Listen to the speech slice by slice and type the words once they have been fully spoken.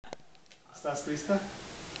¿Estás lista?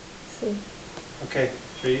 Sí. Okay,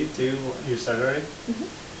 3, 2, 1. You started already?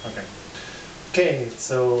 Mm-hmm. Okay. Okay,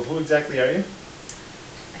 so who exactly are you?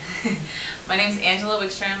 My name is Angela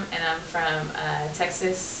Wickstrom, and I'm from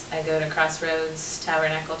Texas. I go to Crossroads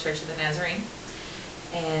Tabernacle Church of the Nazarene,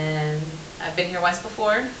 and I've been here once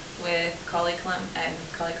before with Cali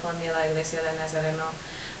Colombia, la Iglesia del Nazareno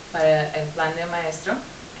para el Plan de Maestro,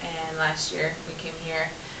 and last year we came here,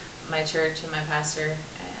 my church and my pastor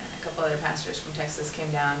and a couple other pastors from Texas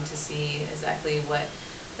came down to see exactly what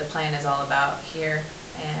the plan is all about here,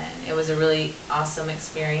 and it was a really awesome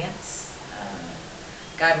experience.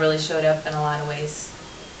 God really showed up in a lot of ways,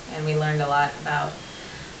 and we learned a lot about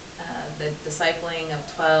the discipling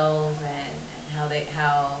of 12 and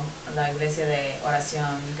how La Iglesia de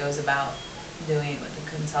Oración goes about doing with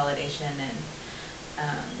the consolidation and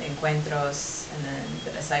the encuentros, and then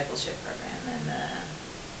the discipleship program and the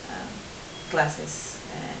clases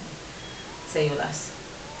and células.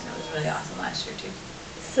 And it was really awesome last year too.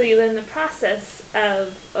 So you learned the process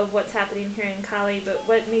of what's happening here in Cali, but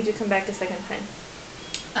what made you come back a second time?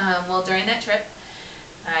 Well, during that trip,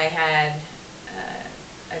 I had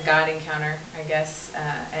a God encounter, I guess,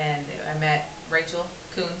 and I met Rachel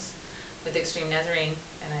Coons with Extreme Nazarene,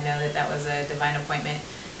 and I know that that was a divine appointment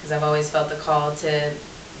because I've always felt the call to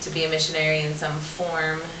be a missionary in some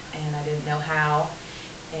form, and I didn't know how,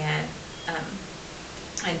 and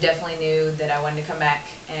I definitely knew that I wanted to come back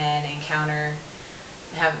and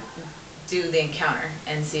do the encounter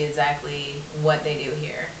and see exactly what they do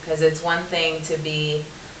here, because it's one thing to be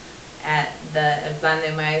at the Plan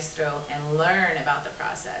de Maestro and learn about the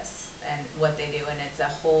process and what they do, and it's a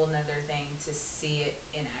whole nother thing to see it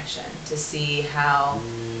in action, to see how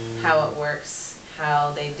it works,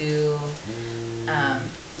 how they do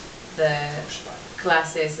the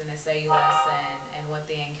classes and the células and what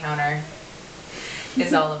the encounter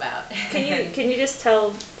is all about. Can you just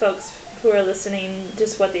tell folks who are listening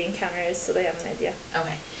just what the encounter is so they have an idea?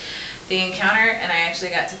 Okay. The encounter, and I actually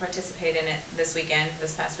got to participate in it this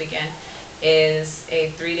past weekend, is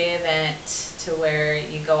a 3-day event to where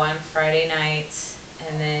you go on Friday night,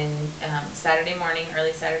 and then Saturday morning,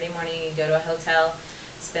 early Saturday morning, you go to a hotel,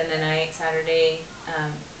 spend the night Saturday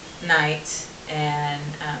night, and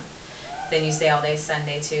then you stay all day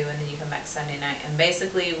Sunday too, and then you come back Sunday night. And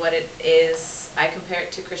basically what it is, I compare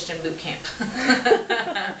it to Christian boot camp.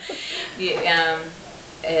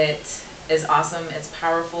 It is awesome. It's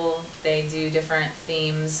powerful. They do different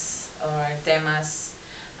themes or temas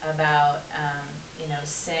about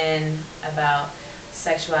sin, about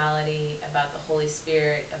sexuality, about the Holy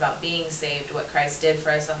Spirit, about being saved, what Christ did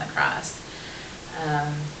for us on the cross,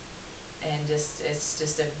 and it's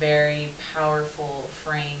just a very powerful,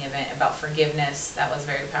 freeing event about forgiveness. That was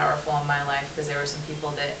very powerful in my life because there were some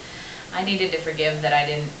people that I needed to forgive that I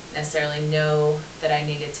didn't necessarily know that I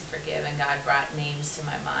needed to forgive, and God brought names to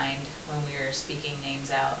my mind when we were speaking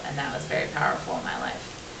names out, and that was very powerful in my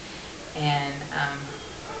life. And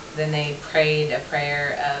then they prayed a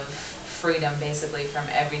prayer of freedom basically from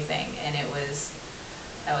everything, and that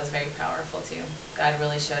was very powerful too. God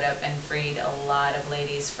really showed up and freed a lot of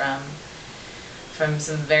ladies from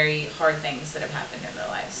some very hard things that have happened in their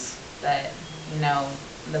lives. That,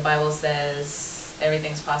 the Bible says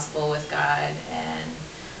everything's possible with God, and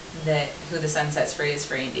that who the Son sets free is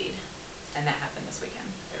free indeed. And that happened this weekend.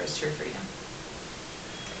 There was true freedom.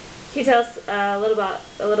 Can you tell us a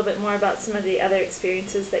little bit more about some of the other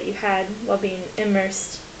experiences that you had while being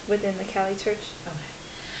immersed within the Cali Church? Okay.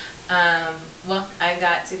 Well, I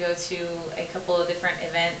got to go to a couple of different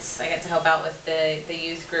events. I got to help out with the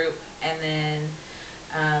youth group, and then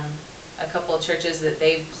a couple of churches that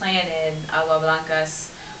they've planted, Agua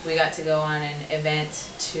Blancas. We got to go on an event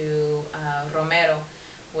to Romero,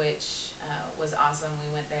 which was awesome.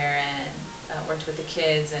 We went there and worked with the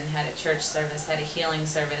kids and had a church service, had a healing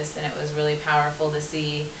service, and it was really powerful to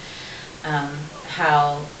see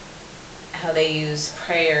how they use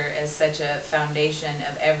prayer as such a foundation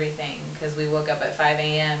of everything, because we woke up at 5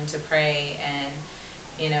 a.m. to pray and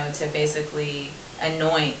to basically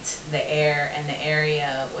anoint the air and the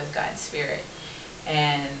area with God's Spirit.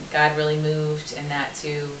 And God really moved in that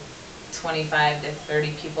too. 25 to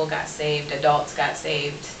 30 people got saved, adults got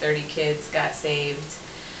saved, 30 kids got saved.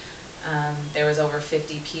 There was over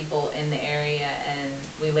 50 people in the area, and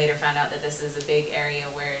we later found out that this is a big area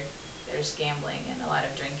where there's gambling and a lot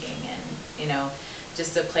of drinking, and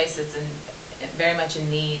just a place that's very much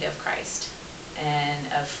in need of Christ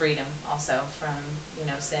and of freedom also from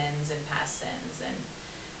sins and past sins,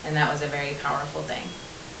 and that was a very powerful thing.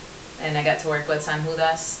 And I got to work with San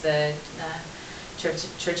Judas, the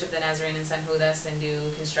Church of the Nazarene in San Judas, and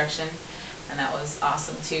do construction. and that was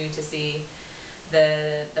awesome too, to see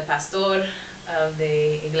the pastor of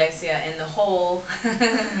the iglesia in the hole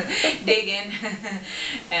digging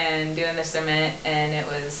and doing the cement, and it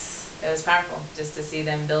was powerful just to see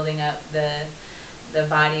them building up the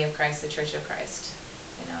body of Christ, the Church of Christ,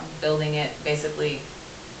 you know, building it basically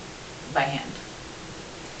by hand,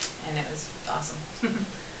 and it was awesome.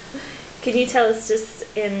 Can you tell us just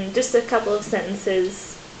in just a couple of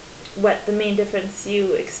sentences what the main difference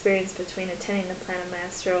you experienced between attending the Plano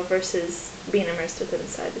Maestro versus being immersed within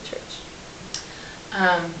inside the church?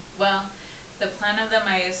 Well, the plan of the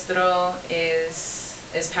Maestro is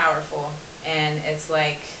powerful, and it's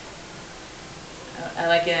like, I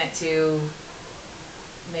liken it to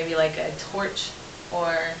maybe like a torch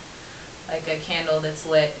or like a candle that's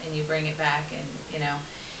lit and you bring it back, and you know,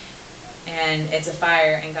 and it's a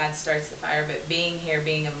fire and God starts the fire. But being here,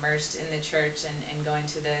 being immersed in the church and going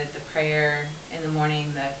to the prayer in the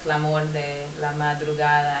morning, the clamor de la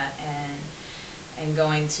madrugada, and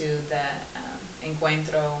going to the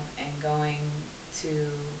encuentro, and going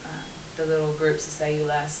to the little groups of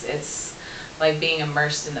células, it's like being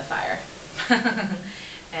immersed in the fire.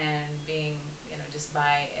 And being, you know, just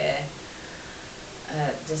by it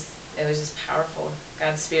was just powerful.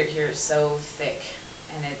 God's Spirit here is so thick,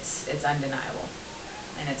 and it's undeniable,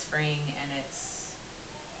 and it's freeing, and it's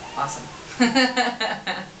awesome.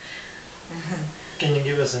 Can you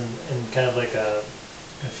give us in kind of like a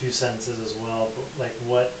few sentences as well, but like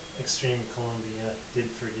what Extreme Colombia did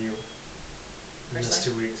for you in this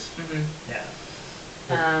 2 weeks? Mm-hmm. Yeah.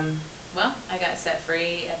 Well, I got set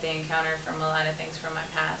free at the encounter from a lot of things from my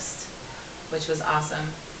past, which was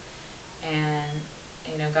awesome. And,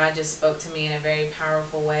 you know, God just spoke to me in a very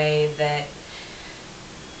powerful way that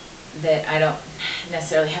I don't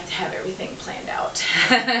necessarily have to have everything planned out.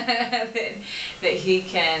 that He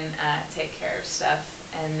can take care of stuff.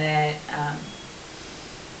 And that,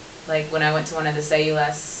 like when I went to one of the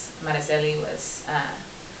células, Mariceli was,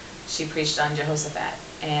 she preached on Jehoshaphat,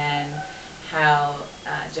 and how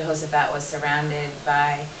Jehoshaphat was surrounded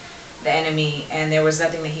by the enemy, and there was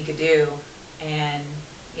nothing that he could do, and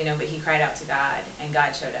you know, but he cried out to God, and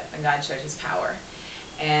God showed up, and God showed His power.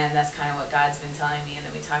 And that's kind of what God's been telling me. And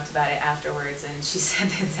then we talked about it afterwards, and she said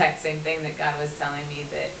the exact same thing that God was telling me,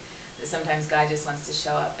 that sometimes God just wants to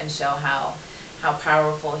show up and show how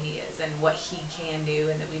powerful He is and what He can do,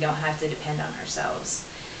 and that we don't have to depend on ourselves.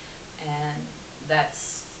 And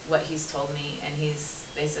that's what He's told me, and He's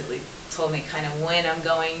basically told me kind of when I'm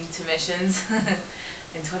going to missions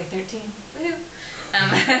in 2013. Woo!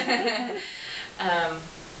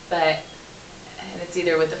 But and it's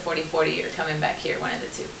either with the 40-40 or coming back here, one of the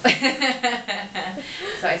two.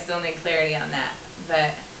 So I still need clarity on that,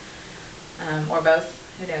 but or both.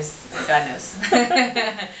 Who knows? God knows.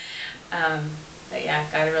 But yeah,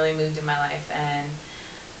 God really moved in my life, and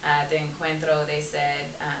at the encuentro they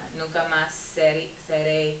said, "Nunca más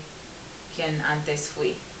seré quien antes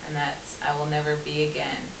fui," and that's, I will never be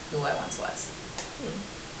again who I once was.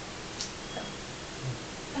 So,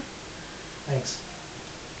 Thanks.